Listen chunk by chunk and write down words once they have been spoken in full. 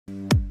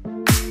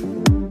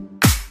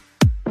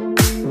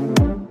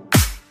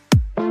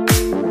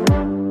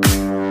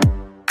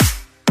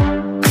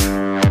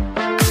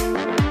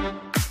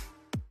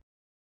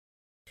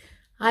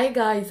Hi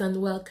guys,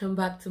 and welcome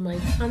back to my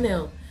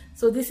channel.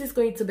 So this is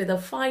going to be the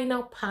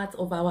final part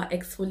of our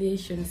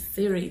exfoliation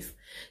series.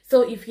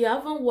 So if you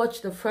haven't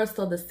watched the first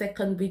or the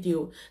second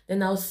video,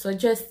 then I'll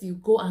suggest you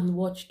go and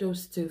watch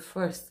those two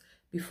first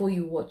before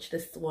you watch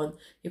this one.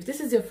 If this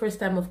is your first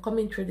time of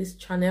coming through this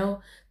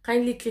channel,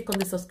 kindly click on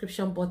the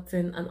subscription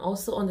button and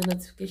also on the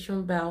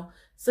notification bell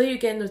so you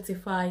get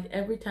notified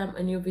every time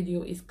a new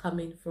video is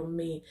coming from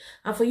me.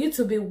 And for you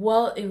to be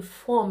well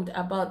informed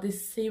about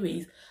this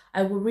series,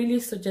 I would really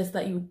suggest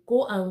that you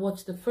go and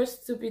watch the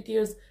first two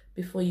videos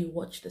before you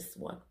watch this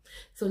one.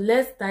 So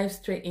let's dive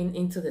straight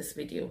into this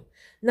video.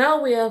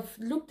 Now we have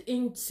looked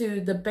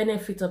into the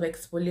benefit of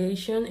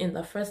exfoliation in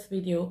the first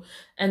video,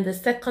 and the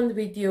second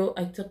video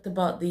I talked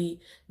about the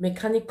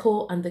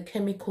mechanical and the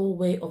chemical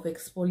way of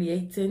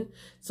exfoliating.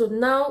 So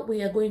now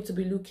we are going to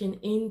be looking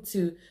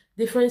into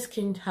different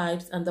skin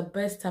types and the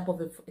best type of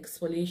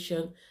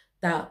exfoliation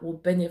that will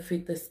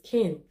benefit the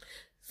skin.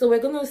 So we're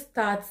going to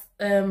start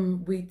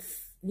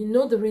with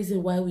the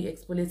reason why we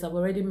exfoliate. I've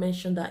already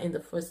mentioned that in the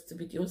first two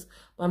videos,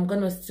 but I'm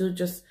gonna still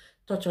just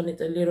touch on it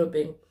a little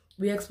bit.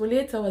 We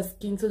exfoliate our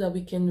skin so that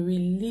we can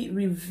really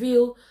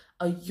reveal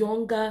a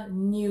younger,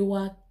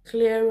 newer,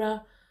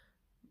 clearer,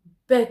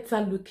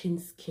 better looking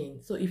skin.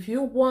 So if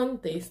you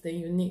want this, then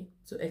you need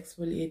to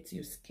exfoliate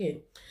your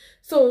skin.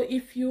 So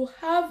if you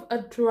have a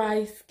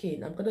dry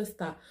skin, I'm gonna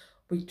start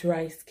with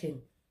dry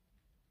skin.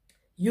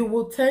 You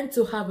will tend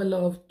to have a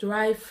lot of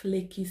dry,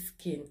 flaky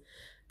skin.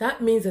 That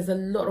means there's a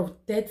lot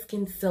of dead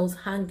skin cells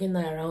hanging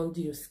around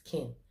your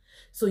skin.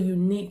 So you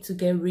need to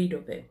get rid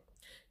of it.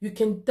 You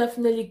can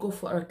definitely go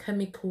for a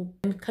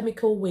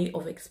chemical way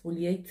of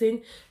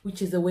exfoliating,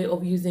 which is a way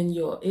of using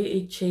your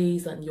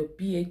AHAs and your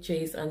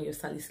BHAs and your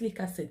salicylic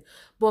acid.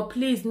 But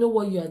please know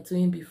what you are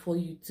doing before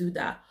you do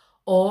that.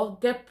 Or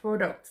get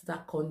products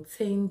that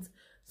contain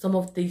some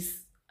of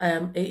these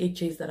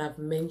AHAs that I've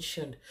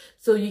mentioned.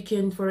 So you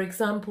can, for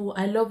example,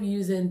 I love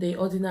using the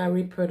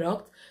Ordinary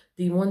product,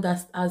 the one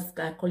that has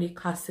glycolic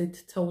acid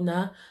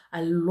toner.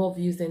 I love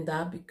using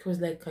that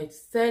because, like I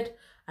said,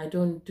 I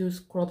don't do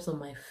scrubs on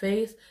my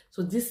face.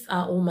 So these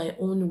are all my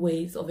own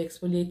ways of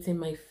exfoliating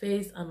my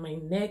face and my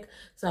neck.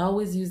 So I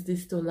always use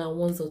this toner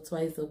once or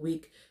twice a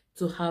week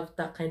to have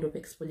that kind of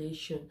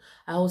exfoliation.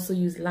 I also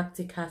use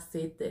lactic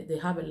acid. They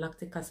have a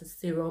lactic acid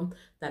serum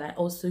that I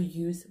also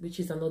use, which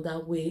is another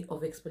way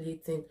of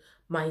exfoliating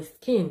my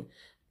skin.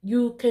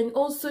 You can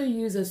also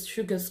use a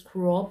sugar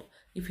scrub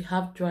if you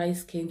have dry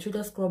skin.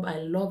 Sugar scrub, I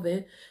love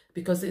it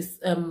because it's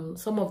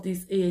some of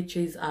these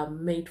AHAs are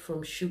made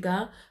from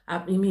sugar.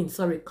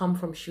 Come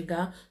from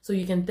sugar. So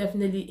you can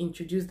definitely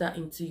introduce that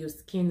into your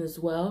skin as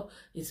well.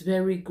 It's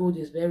very good,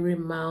 it's very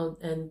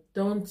mild, and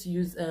don't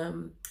use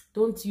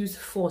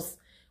force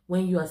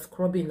when you are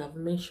scrubbing. I've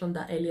mentioned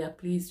that earlier.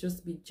 Please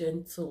just be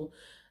gentle.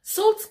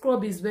 Salt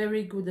scrub is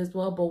very good as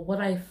well, but what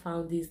I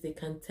found is they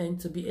can tend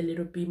to be a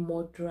little bit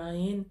more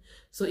drying.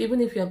 So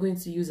even if you are going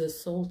to use a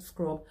salt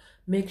scrub,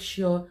 make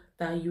sure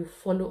that you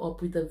follow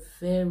up with a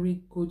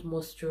very good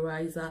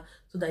moisturizer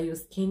so that your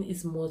skin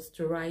is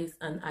moisturized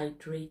and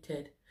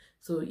hydrated,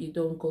 so you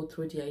don't go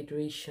through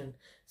dehydration.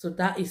 So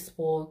that is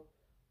for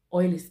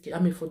oily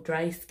skin. For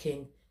dry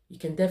skin, you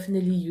can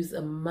definitely use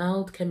a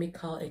mild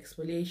chemical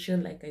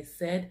exfoliation, like I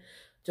said,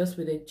 just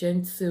with a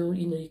gentle,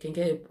 you can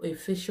get a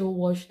facial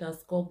wash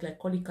that's got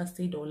glycolic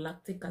acid or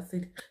lactic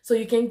acid. So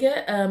you can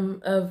get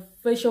a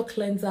facial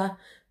cleanser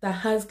that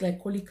has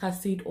glycolic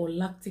acid or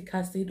lactic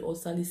acid or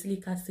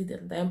salicylic acid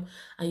in them,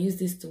 and use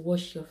this to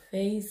wash your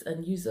face,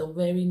 and use a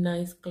very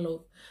nice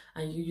cloth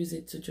and you use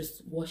it to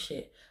just wash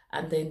it,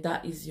 and then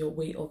that is your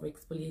way of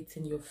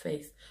exfoliating your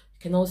face.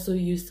 You can also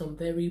use some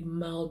very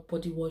mild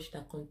body wash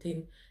that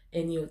contain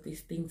any of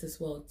these things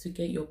as well to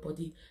get your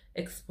body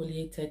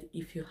exfoliated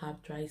if you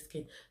have dry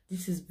skin.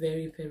 This is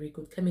very, very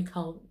good.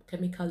 Chemical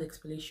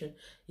exfoliation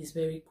is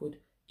very good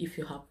if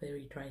you have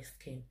very dry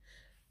skin.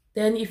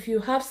 Then if you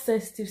have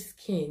sensitive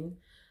skin,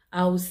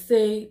 I would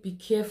say be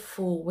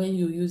careful when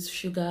you use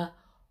sugar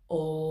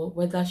or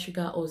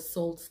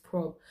salt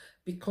scrub,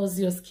 because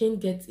your skin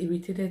gets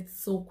irritated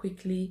so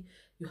quickly.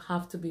 You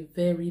have to be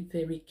very,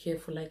 very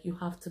careful. Like, you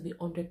have to be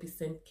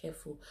 100%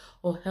 careful,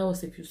 or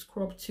else if you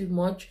scrub too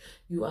much,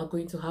 you are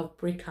going to have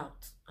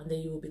breakouts, and then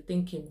you will be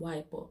thinking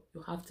why. But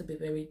you have to be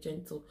very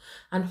gentle.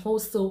 And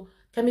also,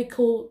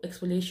 chemical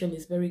exfoliation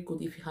is very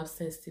good if you have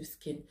sensitive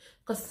skin,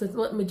 because the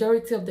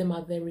majority of them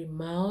are very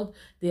mild.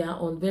 They are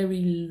on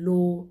very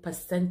low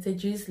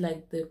percentages,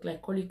 like the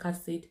glycolic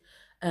acid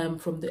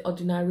from the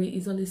Ordinary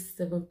is only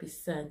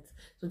 7%.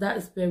 So that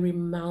is very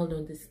mild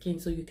on the skin.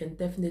 So you can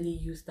definitely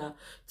use that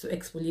to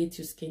exfoliate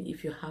your skin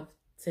if you have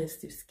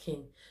sensitive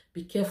skin.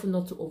 Be careful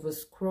not to over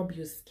scrub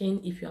your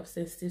skin. If you have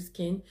sensitive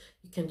skin,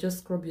 you can just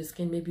scrub your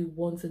skin maybe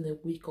once in a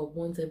week or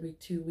once every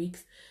 2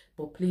 weeks,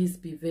 but please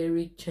be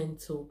very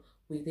gentle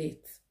with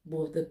it.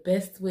 But the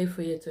best way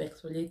for you to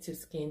exfoliate your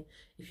skin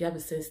if you have a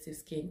sensitive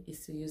skin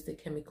is to use the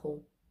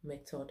chemical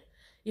method.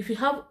 If you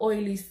have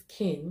oily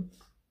skin,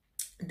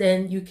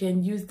 then you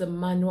can use the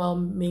manual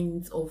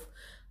means of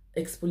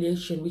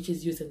exfoliation, which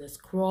is using a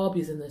scrub,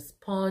 using a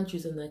sponge,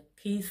 using a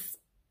kiss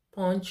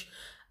sponge,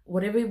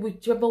 whatever,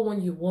 whichever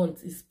one you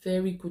want is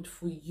very good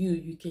for you.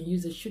 You can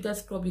use a sugar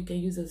scrub, you can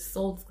use a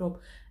salt scrub,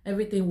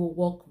 everything will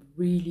work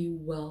really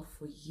well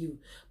for you.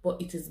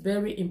 But it is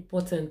very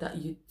important that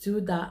you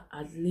do that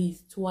at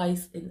least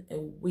twice in a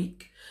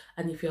week.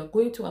 And if you're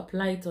going to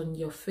apply it on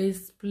your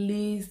face,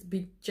 please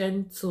be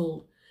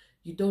gentle.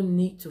 You don't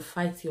need to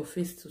fight your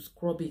face to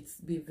scrub it.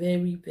 Be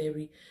very,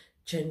 very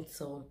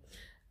gentle.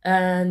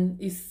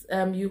 And it's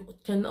you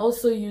can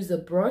also use a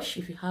brush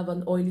if you have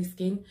an oily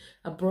skin.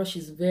 A brush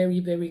is very,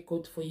 very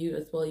good for you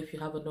as well if you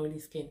have an oily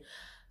skin.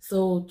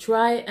 So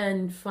try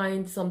and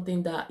find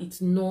something that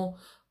it's not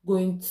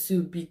going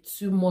to be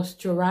too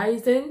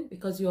moisturizing,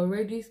 because you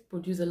already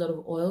produce a lot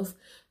of oils.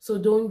 So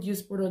don't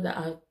use products that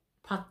are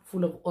packed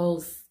full of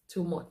oils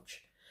too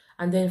much.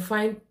 And then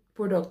find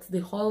products,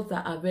 the oils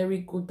that are very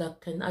good, that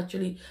can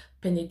actually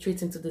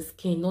penetrate into the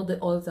skin, not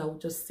the oils that will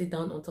just sit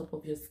down on top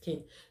of your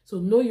skin. So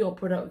know your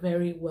product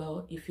very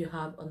well if you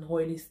have an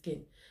oily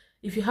skin.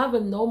 If you have a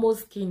normal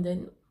skin,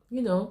 then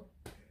you know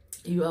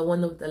you are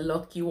one of the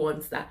lucky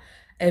ones that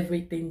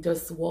everything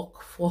just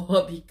works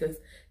for, because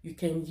you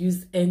can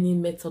use any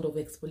method of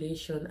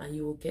exfoliation and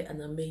you will get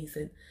an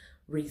amazing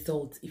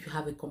result. If you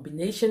have a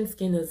combination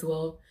skin as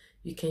well,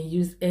 you can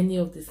use any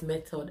of this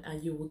method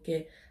and you will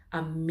get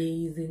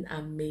amazing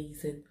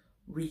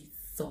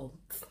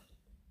results.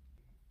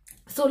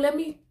 So let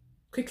me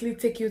quickly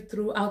take you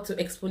through how to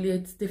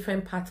exfoliate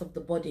different parts of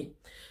the body.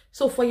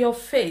 So for your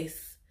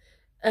face,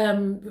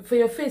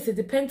 it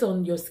depends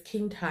on your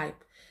skin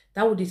type.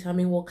 That will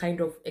determine what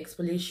kind of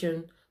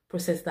exfoliation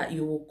process that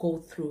you will go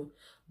through.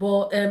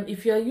 But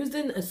if you're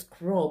using a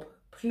scrub,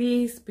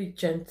 please be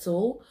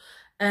gentle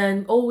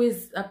and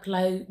always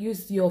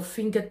use your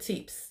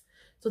fingertips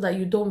so that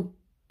you don't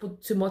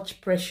put too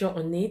much pressure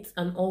on it,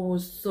 and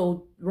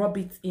also rub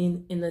it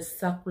in a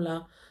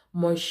circular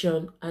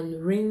motion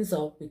and rinse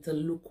off with a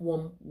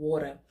lukewarm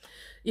water.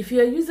 If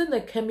you're using a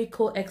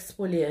chemical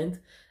exfoliant,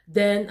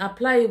 then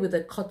apply it with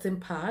a cotton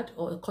pad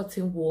or a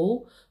cotton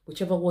wool,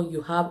 whichever one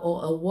you have,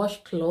 or a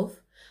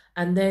washcloth,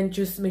 and then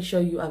just make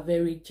sure you are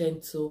very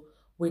gentle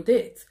with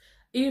it.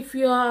 If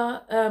you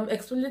are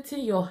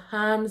exfoliating your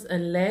arms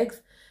and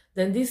legs,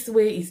 then this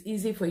way is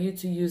easy for you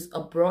to use a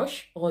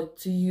brush or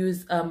to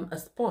use a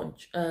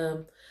sponge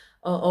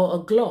or a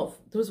glove.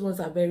 Those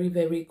ones are very,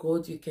 very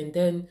good. You can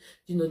then,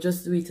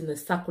 just do it in a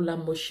circular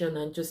motion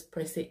and just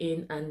press it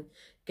in and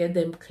get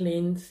them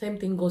clean. Same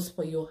thing goes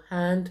for your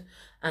hand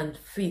and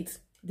feet.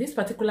 This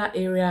particular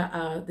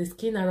area, the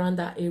skin around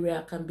that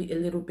area can be a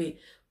little bit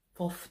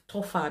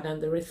tougher than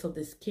the rest of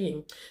the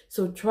skin,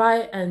 so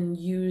try and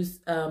use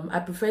I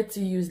prefer to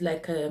use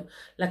like a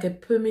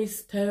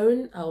pumice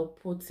stone. I'll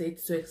put it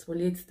to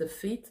exfoliate the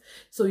feet,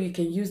 so you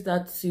can use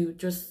that to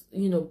just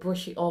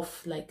brush it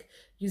off, like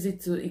use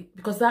it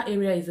because that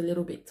area is a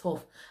little bit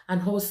tough.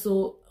 And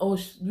also I'll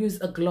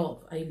use a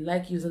glove. I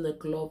like using a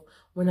glove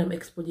when I'm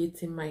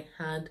exfoliating my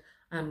hand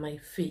and my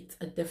feet.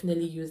 I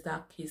definitely use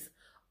that case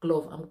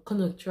glove. I'm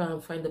gonna try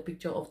and find a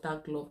picture of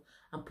that glove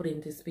and put it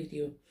in this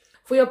video.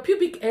 For your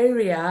pubic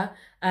area,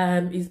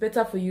 it's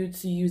better for you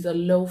to use a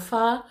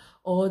loofah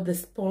or the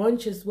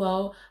sponge as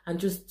well, and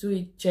just do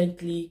it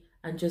gently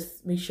and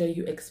just make sure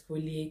you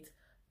exfoliate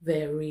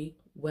very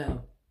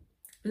well.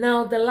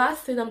 Now, the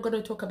last thing I'm going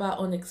to talk about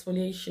on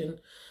exfoliation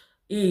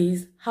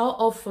is how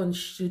often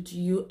should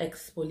you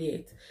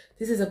exfoliate?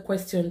 This is a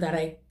question that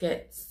I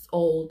get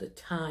all the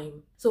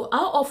time. So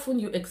how often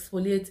you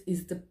exfoliate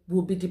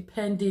will be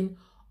depending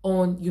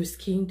on your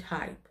skin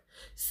type.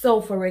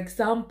 So for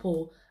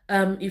example,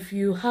 if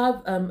you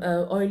have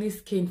oily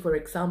skin, for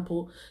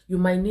example, you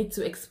might need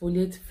to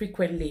exfoliate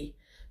frequently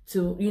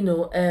to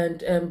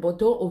but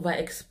don't over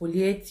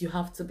exfoliate. You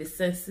have to be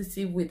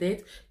sensitive with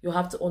it. You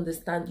have to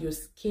understand your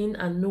skin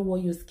and know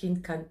what your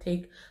skin can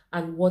take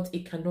and what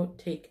it cannot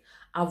take.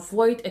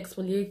 Avoid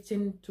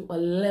exfoliating to a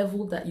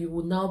level that you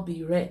will now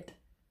be red.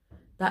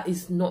 That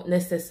is not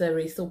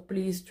necessary. So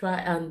please try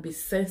and be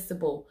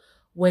sensible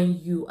when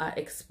you are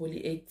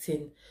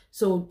exfoliating.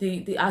 So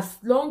as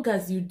long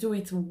as you do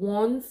it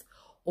once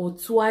or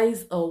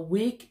twice a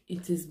week,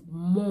 it is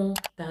more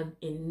than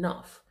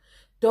enough.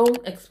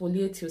 Don't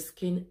exfoliate your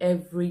skin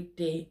every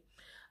day.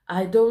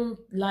 I don't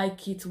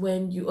like it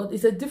when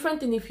it's a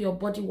different thing if your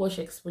body wash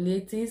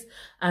exfoliates,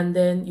 and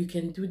then you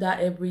can do that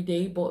every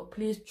day, but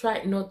please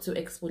try not to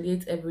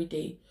exfoliate every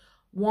day.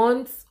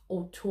 Once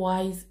or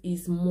twice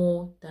is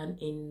more than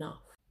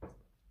enough.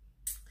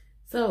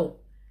 So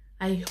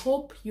I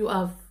hope you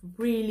have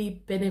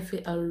really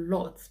benefited a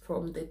lot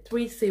from the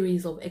 3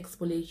 series of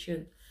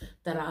exfoliation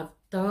that I've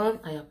done.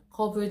 I have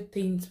covered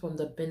things from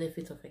the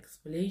benefit of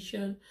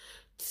exfoliation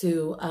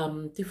to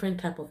different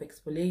type of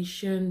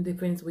exfoliation,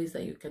 different ways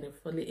that you can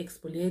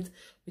exfoliate,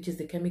 which is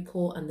the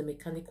chemical and the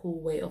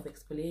mechanical way of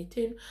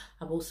exfoliating.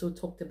 I've also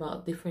talked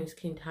about different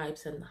skin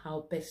types and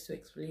how best to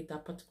exfoliate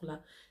that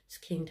particular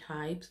skin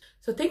types.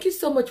 So thank you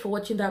so much for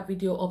watching that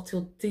video up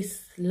till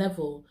this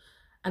level.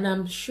 And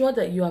I'm sure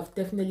that you have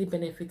definitely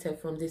benefited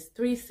from this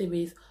 3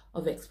 series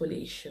of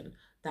exfoliation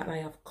that I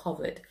have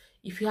covered.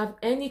 If you have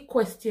any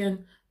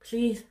question,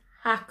 please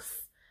ask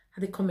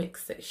at the comment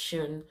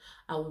section.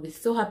 I will be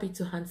so happy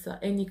to answer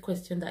any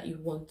question that you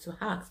want to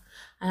ask.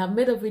 I have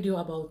made a video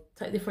about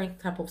different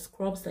type of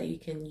scrubs that you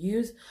can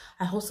use.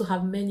 I also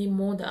have many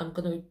more that I'm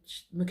gonna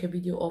make a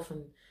video of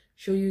and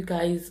show you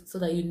guys, so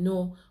that you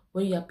know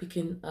when you are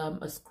picking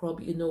a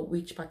scrub, you know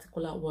which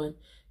particular one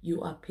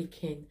you are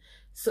picking.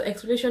 So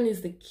exfoliation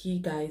is the key,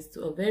 guys,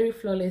 to a very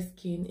flawless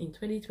skin in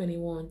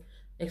 2021.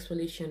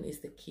 Exfoliation is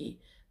the key.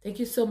 Thank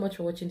you so much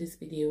for watching this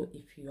video.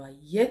 If you are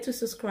yet to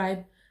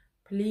subscribe,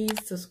 please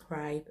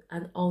subscribe,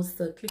 and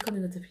also click on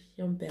the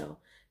notification bell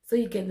so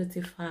you get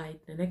notified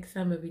the next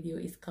time a video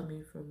is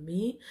coming from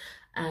me.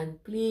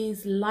 And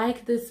please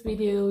like this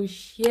video,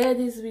 share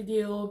this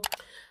video,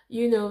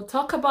 you know,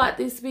 talk about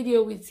this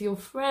video with your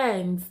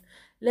friends.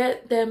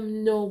 Let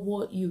them know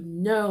what you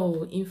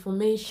know.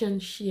 Information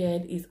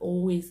shared is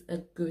always a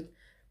good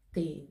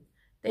thing.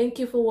 Thank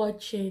you for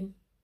watching.